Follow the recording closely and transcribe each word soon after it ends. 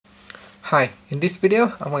Hi, in this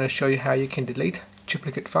video I'm going to show you how you can delete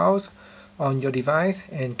duplicate files on your device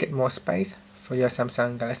and get more space for your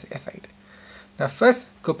Samsung Galaxy S8. Now first,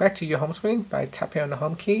 go back to your home screen by tapping on the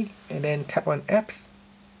home key and then tap on apps.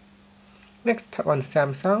 Next, tap on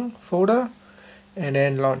Samsung folder and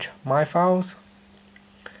then launch My Files.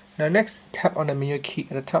 Now next, tap on the menu key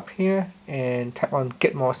at the top here and tap on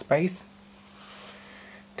Get More Space.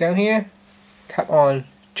 Down here, tap on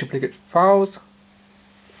Duplicate Files.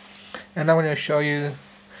 And I'm going to show you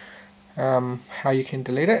how you can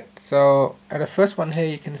delete it. So at the first one here,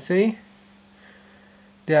 you can see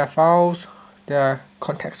there are files, there are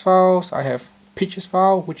contacts files. I have pictures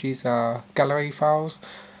file, which is gallery files,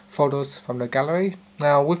 photos from the gallery.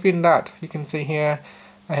 Now within that, you can see here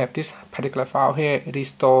I have this particular file here. It is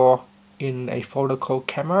stored in a folder called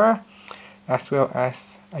camera, as well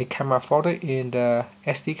as a camera folder in the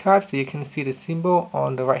SD card. So you can see the symbol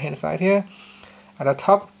on the right hand side here. At the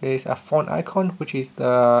top there is a phone icon, which is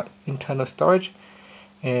the internal storage,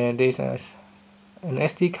 and there is an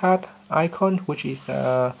SD card icon, which is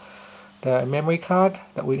the memory card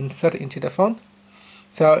that we insert into the phone.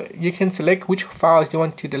 So you can select which files you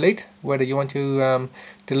want to delete, whether you want to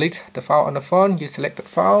delete the file on the phone, you select the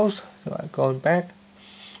files. So I'm going back.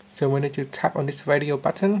 So we need to tap on this radio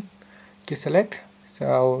button to select.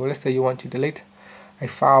 So let's say you want to delete a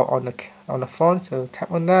file on the phone, so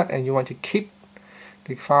tap on that, and you want to keep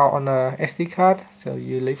the file on the SD card, so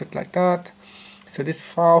you leave it like that. So this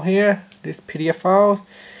file here, this PDF file,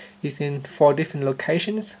 is in 4 different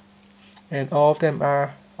locations, and all of them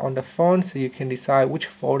are on the phone, so you can decide which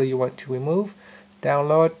folder you want to remove.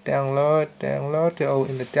 Download, download, download. They're all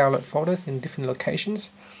in the download folders in different locations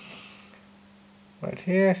right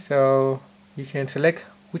here. So you can select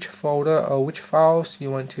which folder or which files you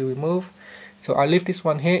want to remove. So I leave this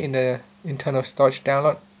one here in the internal storage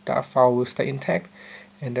download. That file will stay intact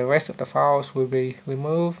and the rest of the files will be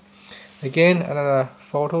removed. Again, another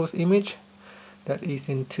photos image that is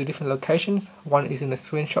in 2 different locations. One is in the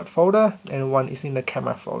screenshot folder and one is in the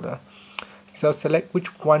camera folder. So select which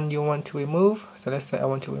one you want to remove. So let's say I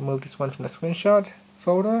want to remove this one from the screenshot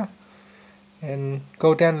folder, and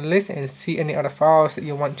go down the list and see any other files that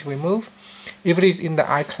you want to remove. If it is in the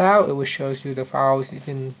iCloud, it will show you the files is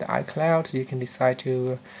in the iCloud, so you can decide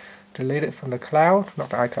to delete it from the cloud,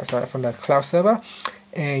 not the iCloud, sorry, from the cloud server,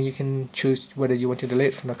 and you can choose whether you want to delete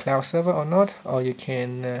it from the cloud server or not, or you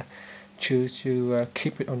can choose to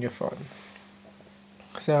keep it on your phone.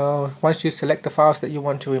 So once you select the files that you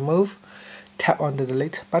want to remove, tap on the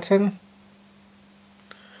delete button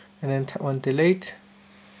and then tap on delete,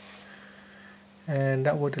 and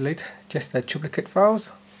that will delete just the duplicate files.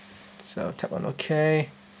 So tap on OK,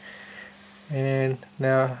 and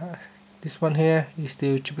now this one here is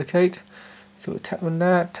still duplicate, so tap on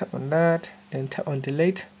that, then tap on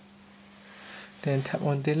delete, then tap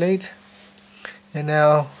on delete, and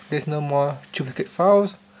now there's no more duplicate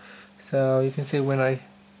files. So you can see when I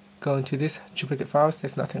go into this duplicate files,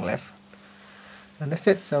 there's nothing left, and that's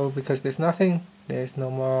it. So because there's nothing, there's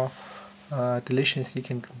no more deletions you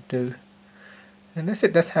can do, and that's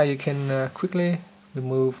it. That's how you can quickly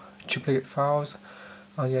remove duplicate files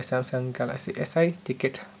on your Samsung Galaxy S8 to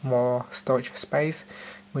get more storage space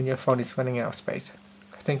when your phone is running out of space.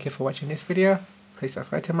 Thank you for watching this video. Please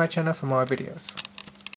subscribe to my channel for more videos.